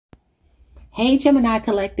Hey Gemini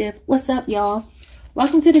Collective, what's up y'all?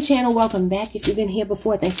 Welcome to the channel. Welcome back. If you've been here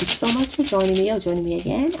before, thank you so much for joining me or joining me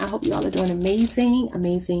again. I hope you all are doing amazing.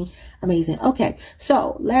 Okay,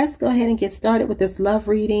 so let's go ahead and get started with this love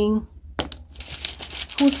reading.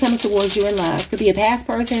 Who's coming towards you in love? Could be a past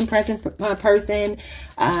person, present person.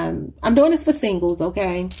 I'm doing this for singles,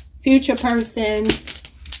 okay? Future person.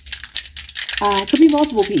 Could be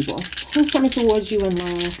multiple people. Who's coming towards you in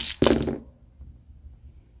love?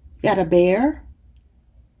 Got a bear.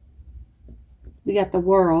 We got the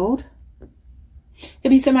world. Could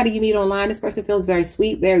be somebody you meet online. This person feels very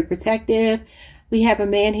sweet, very protective. We have a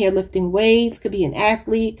man here lifting weights. Could be an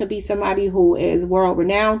athlete. Could be somebody who is world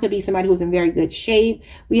renowned. Could be somebody who's in very good shape.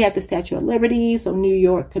 We have the Statue of Liberty. So New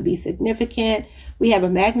York could be significant. We have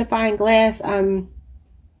a magnifying glass.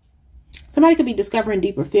 Somebody could be discovering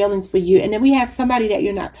deeper feelings for you. And then we have somebody that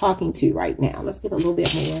you're not talking to right now. Let's get a little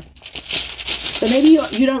bit more. So maybe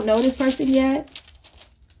you don't know this person yet.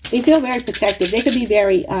 They feel very protective. They could be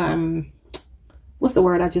very, what's the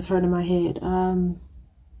word I just heard in my head? Why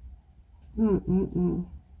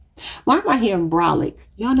am I hearing brolic?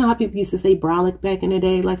 Y'all know how people used to say brolic back in the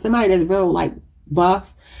day? Like somebody that's real like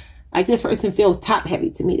buff. Like this person feels top heavy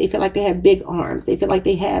to me. They feel like they have big arms. They feel like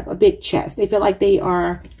they have a big chest. They feel like they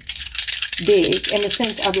are big in the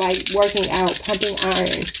sense of like working out, pumping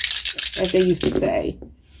iron, as they used to say.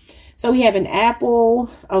 So we have an apple.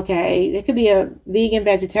 Okay. It could be a vegan,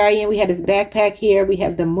 vegetarian. We have this backpack here. We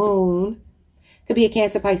have the moon. Could be a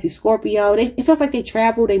Cancer, Pisces, Scorpio. It feels like they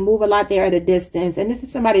travel. They move a lot. They're at a distance. And this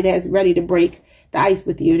is somebody that's ready to break the ice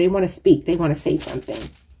with you. They want to speak. They want to say something.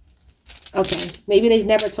 Okay. Maybe they've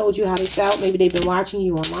never told you how they felt. Maybe they've been watching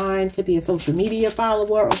you online. Could be a social media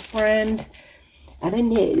follower or friend. I don't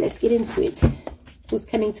know. Let's get into it. Who's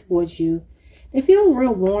coming towards you? They feel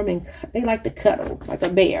real warm and they like to cuddle like a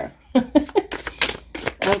bear.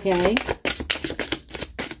 Okay.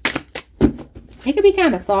 It could be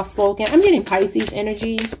kind of soft-spoken. I'm getting Pisces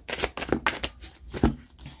energy.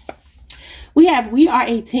 We are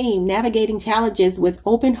a team navigating challenges with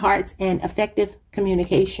open hearts and effective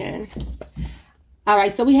communication. All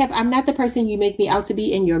right, so we have I'm not the person you make me out to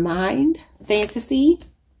be in your mind. Fantasy.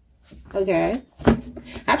 Okay.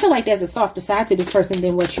 I feel like there's a softer side to this person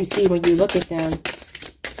than what you see when you look at them.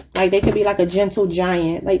 Like they could be like a gentle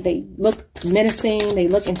giant. Like they look menacing. They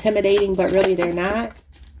look intimidating, but really they're not.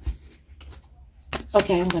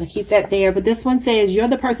 Okay, I'm going to keep that there. But this one says, you're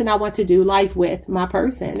the person I want to do life with. My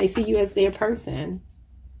person. They see you as their person.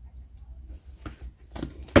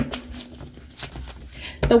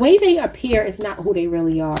 The way they appear is not who they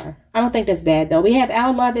really are. I don't think that's bad, though. We have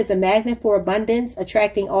our love is a magnet for abundance,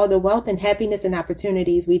 attracting all the wealth and happiness and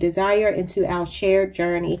opportunities we desire into our shared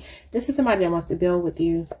journey. This is somebody that wants to build with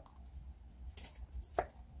you.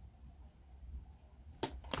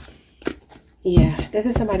 Yeah, this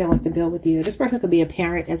is somebody that wants to build with you. This person could be a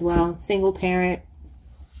parent as well, single parent,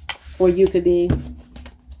 or you could be.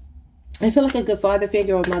 I feel like a good father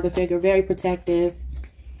figure or mother figure, very protective.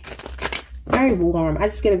 Very warm. I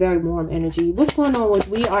just get a very warm energy. What's going on with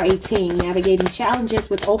we are a team navigating challenges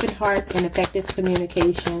with open hearts and effective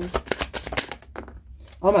communication.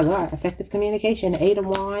 Oh my God. Effective communication. The 8 of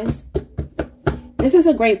Wands. This is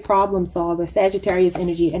a great problem solver. Sagittarius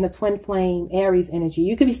energy and a twin flame Aries energy.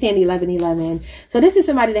 You could be standing 11-11. So this is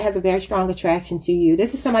somebody that has a very strong attraction to you.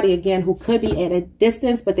 This is somebody, again, who could be at a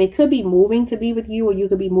distance, but they could be moving to be with you, or you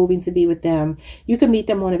could be moving to be with them. You can meet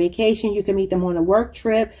them on a vacation. You can meet them on a work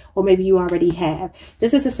trip, or maybe you already have.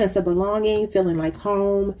 This is a sense of belonging, feeling like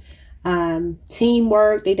home,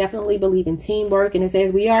 teamwork. They definitely believe in teamwork. And it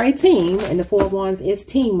says we are a team, and the 4 of Wands is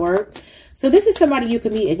teamwork. So this is somebody you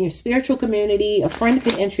can meet in your spiritual community. A friend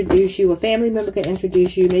could introduce you. A family member could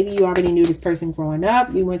introduce you. Maybe you already knew this person growing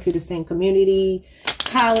up. You went to the same community,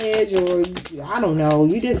 college, or I don't know.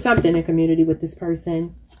 You did something in community with this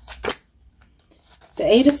person. The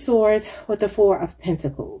 8 of Swords with the 4 of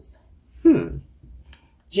Pentacles.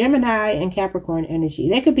 Gemini and Capricorn energy.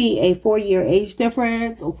 There could be a 4-year age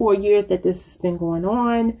difference or 4 years that this has been going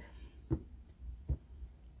on.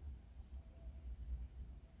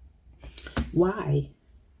 Why?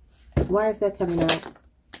 Why is that coming out?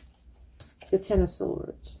 The 10 of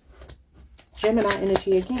Swords. Gemini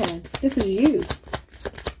energy again. This is you.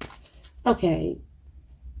 Okay.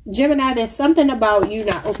 Gemini, there's something about you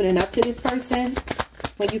not opening up to this person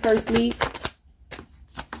when you first meet.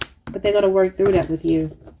 But they're going to work through that with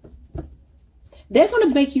you. They're going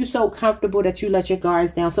to make you so comfortable that you let your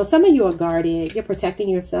guards down. So some of you are guarded. You're protecting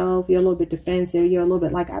yourself. You're a little bit defensive. You're a little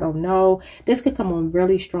bit like, I don't know. This could come on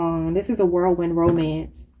really strong. This is a whirlwind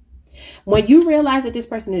romance. When you realize that this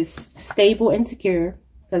person is stable and secure,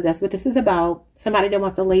 because that's what this is about. Somebody that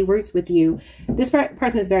wants to lay roots with you. This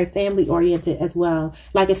person is very family oriented as well.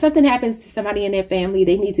 Like if something happens to somebody in their family,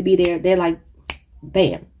 they need to be there. They're like,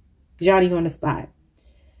 bam, Johnny on the spot.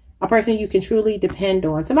 A person you can truly depend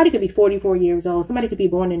on. Somebody could be 44 years old. Somebody could be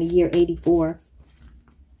born in the year 84.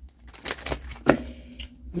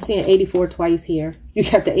 I'm seeing 84 twice here. You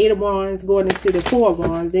got the 8 of Wands going into the 4 of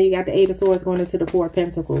Wands. Then you got the 8 of Swords going into the 4 of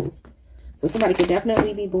Pentacles. So somebody could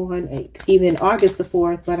definitely be born even August the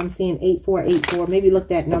 4th. But I'm seeing 8484. Maybe look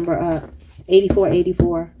that number up.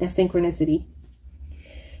 8484. That's synchronicity.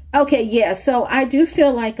 Okay, yeah. So I do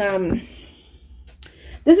feel like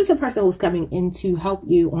this is a person who's coming in to help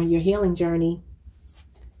you on your healing journey.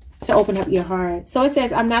 To open up your heart. So it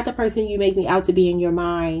says, I'm not the person you make me out to be in your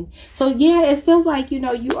mind. So yeah, it feels like, you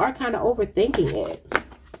know, you are kind of overthinking it.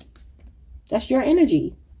 That's your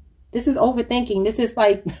energy. This is overthinking. This is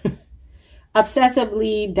like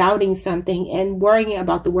obsessively doubting something and worrying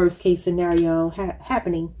about the worst case scenario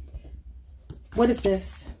happening. What is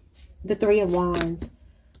this? The 3 of Wands.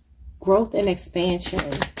 Growth and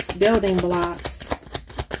expansion. Building blocks.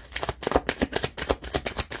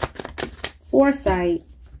 Foresight.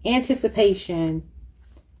 Anticipation,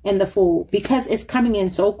 and the Fool, because it's coming in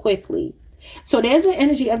so quickly. So there's the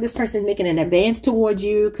energy of this person making an advance towards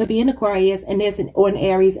you. Could be an Aquarius, and or an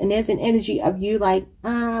Aries, and there's an energy of you like,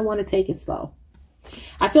 I want to take it slow.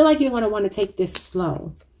 I feel like you're going to want to take this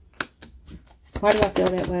slow. Why do I feel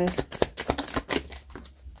that way?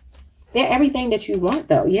 They're everything that you want,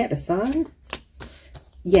 though. Yeah, the Sun.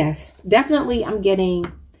 Yes, definitely. I'm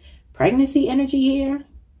getting pregnancy energy here.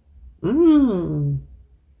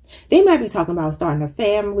 They might be talking about starting a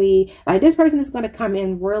family. Like this person is going to come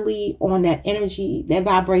in really on that energy, that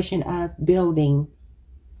vibration of building.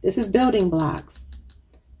 This is building blocks.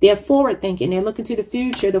 They're forward thinking. They're looking to the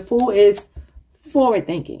future. The Fool is forward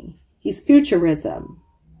thinking. He's futurism.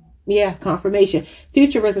 Yeah, confirmation.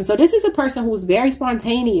 Futurism. So this is a person who's very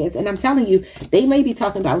spontaneous. And I'm telling you, they may be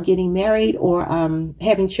talking about getting married or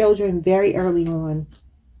having children very early on.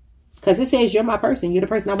 Because it says you're my person. You're the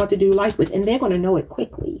person I want to do life with. And they're going to know it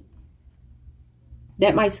quickly.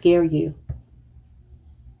 That might scare you.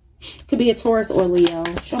 Could be a Taurus or Leo.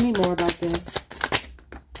 Show me more about this.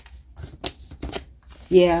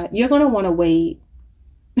 Yeah, you're going to want to wait.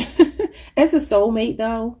 As a soulmate,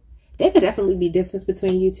 though, there could definitely be distance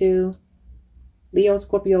between you two. Leo,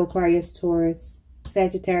 Scorpio, Aquarius, Taurus,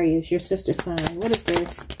 Sagittarius, your sister sign. What is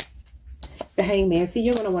this? The Hangman. See,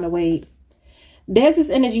 you're going to want to wait. There's this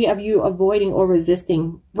energy of you avoiding or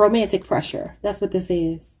resisting romantic pressure. That's what this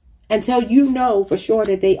is. Until you know for sure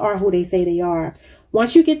that they are who they say they are.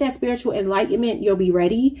 Once you get that spiritual enlightenment, you'll be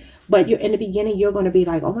ready. But you're in the beginning, you're going to be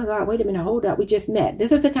like, oh my God, wait a minute, hold up. We just met.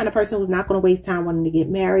 This is the kind of person who's not going to waste time wanting to get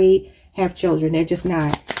married, have children. They're just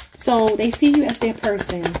not. So they see you as their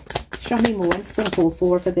person. Show me more. I'm just going to pull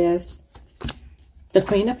 4 for this. The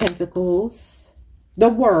Queen of Pentacles. The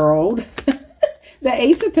World. The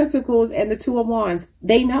Ace of Pentacles and the 2 of Wands.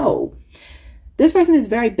 They know. This person is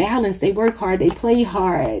very balanced. They work hard. They play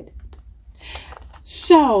hard.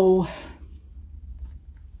 So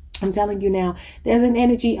I'm telling you now, there's an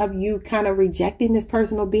energy of you kind of rejecting this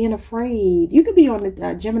person or being afraid. You could be on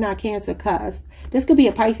the Gemini Cancer cusp. This could be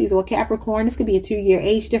a Pisces or a Capricorn. This could be a 2-year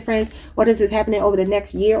age difference. Or this is happening over the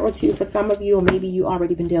next year or two for some of you, or maybe you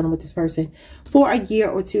already been dealing with this person for a year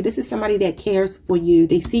or two. This is somebody that cares for you.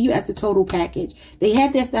 They see you as the total package. They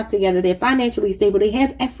have their stuff together. They're financially stable. They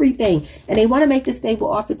have everything. And they want to make this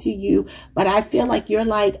stable offer to you. But I feel like you're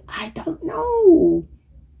like, I don't know.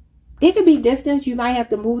 It could be distance. You might have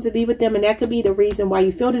to move to be with them. And that could be the reason why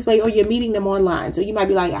you feel this way. Or you're meeting them online. So you might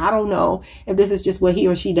be like, I don't know if this is just what he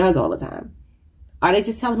or she does all the time. Are they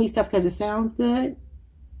just telling me stuff because it sounds good?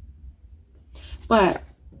 But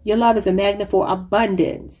your love is a magnet for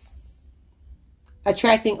abundance.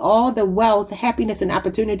 Attracting all the wealth, happiness, and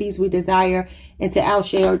opportunities we desire into our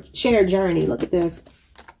shared journey. Look at this.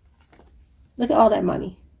 Look at all that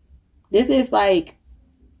money. This is like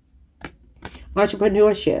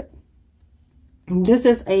entrepreneurship. This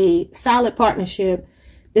is a solid partnership.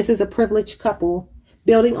 This is a privileged couple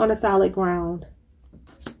building on a solid ground.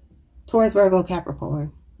 Taurus, Virgo,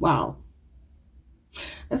 Capricorn. Wow.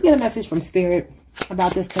 Let's get a message from Spirit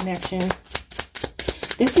about this connection.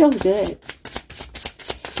 This feels good.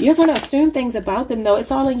 You're going to assume things about them, though.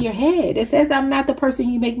 It's all in your head. It says, I'm not the person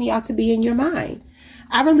you make me out to be in your mind.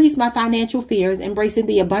 I release my financial fears, embracing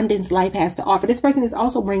the abundance life has to offer. This person is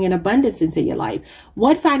also bringing abundance into your life.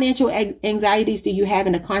 What financial anxieties do you have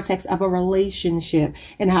in the context of a relationship?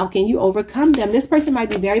 And how can you overcome them? This person might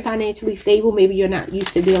be very financially stable. Maybe you're not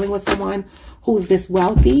used to dealing with someone who's this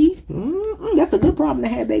wealthy. That's a good problem to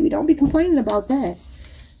have, baby. Don't be complaining about that.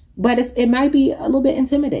 but it might be a little bit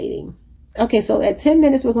intimidating. Okay, so at 10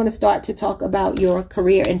 minutes, we're going to start to talk about your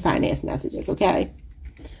career and finance messages, okay?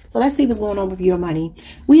 So let's see what's going on with your money.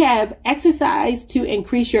 We have exercise to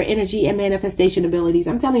increase your energy and manifestation abilities.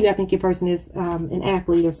 I'm telling you, I think your person is an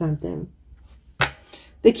athlete or something.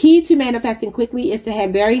 The key to manifesting quickly is to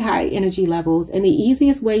have very high energy levels, and the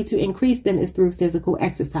easiest way to increase them is through physical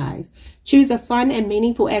exercise. Choose a fun and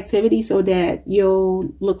meaningful activity so that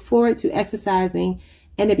you'll look forward to exercising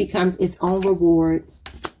and it becomes its own reward.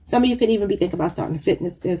 Some of you could even be thinking about starting a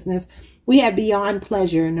fitness business. We have beyond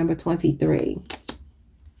pleasure, number 23.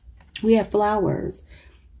 We have flowers.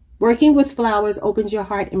 Working with flowers opens your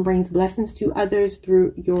heart and brings blessings to others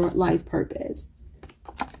through your life purpose.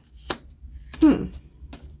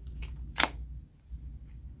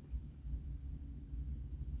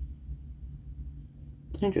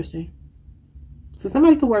 Interesting. So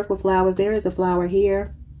somebody could work with flowers. There is a flower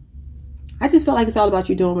here. I just feel like it's all about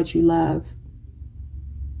you doing what you love.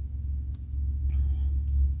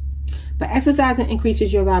 But exercising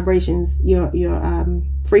increases your vibrations, your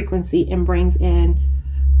frequency, and brings in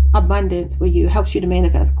abundance for you. Helps you to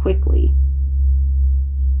manifest quickly.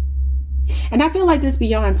 And I feel like this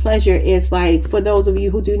beyond pleasure is like, for those of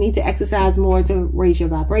you who do need to exercise more to raise your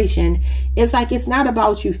vibration, it's like it's not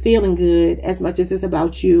about you feeling good as much as it's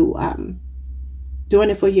about you doing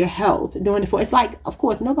it for your health, it's like, of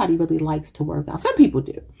course, nobody really likes to work out. Some people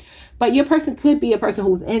do. But your person could be a person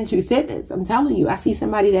who's into fitness. I'm telling you, I see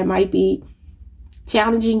somebody that might be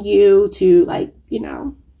challenging you to, like, you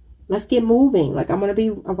know, let's get moving. Like, I'm going to be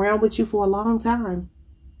around with you for a long time.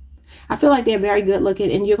 I feel like they're very good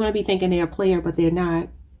looking, and you're going to be thinking they're a player, but they're not.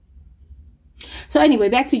 So anyway,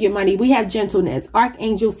 back to your money. We have gentleness.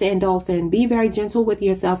 Archangel Sandalphon. Be very gentle with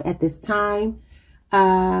yourself at this time.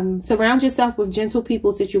 Surround yourself with gentle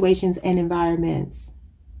people, situations, and environments.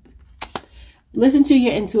 Listen to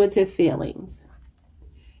your intuitive feelings.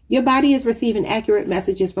 Your body is receiving accurate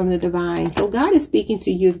messages from the divine. So God is speaking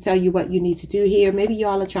to you to tell you what you need to do here. Maybe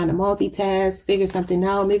y'all are trying to multitask, figure something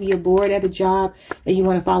out. Maybe you're bored at a job and you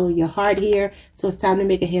want to follow your heart here. So it's time to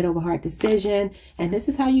make a head over heart decision. And this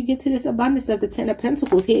is how you get to this abundance of the 10 of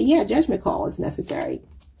Pentacles here. Yeah, judgment call is necessary.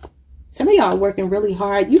 Some of y'all are working really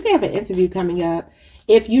hard. You can have an interview coming up.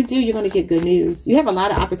 If you do, you're going to get good news. You have a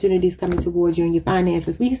lot of opportunities coming towards you in your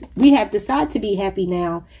finances. We have decided to be happy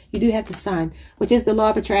now. You do have the sun, which is the law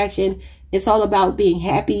of attraction. It's all about being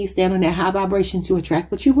happy, stand on that high vibration to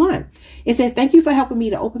attract what you want. It says, thank you for helping me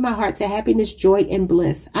to open my heart to happiness, joy, and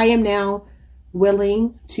bliss. I am now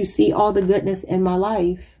willing to see all the goodness in my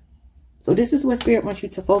life. So this is what Spirit wants you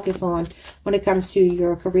to focus on when it comes to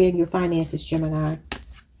your career and your finances, Gemini.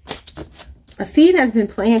 A seed has been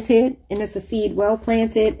planted, and it's a seed well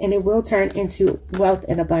planted, and it will turn into wealth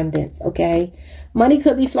and abundance, okay? Money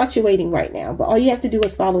could be fluctuating right now, but all you have to do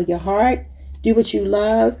is follow your heart, do what you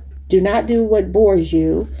love, do not do what bores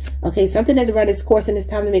you, okay? Something has run its course, and it's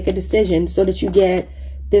time to make a decision so that you get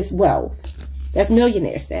this wealth. That's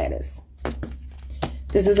millionaire status.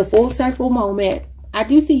 This is a full circle moment. I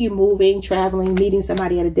do see you moving, traveling, meeting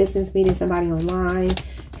somebody at a distance, meeting somebody online.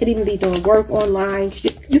 Could even be doing work online.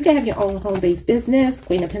 You can have your own home-based business.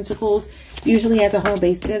 Queen of Pentacles usually has a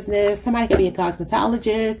home-based business. Somebody could be a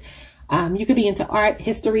cosmetologist. You could be into art,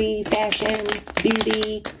 history, fashion,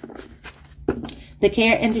 beauty, the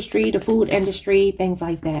care industry, the food industry, things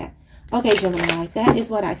like that. Okay, Gemini, that is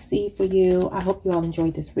what I see for you. I hope you all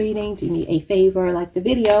enjoyed this reading. Do me a favor, like the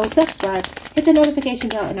video, subscribe, hit the notification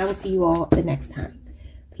bell, and I will see you all the next time.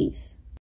 Peace.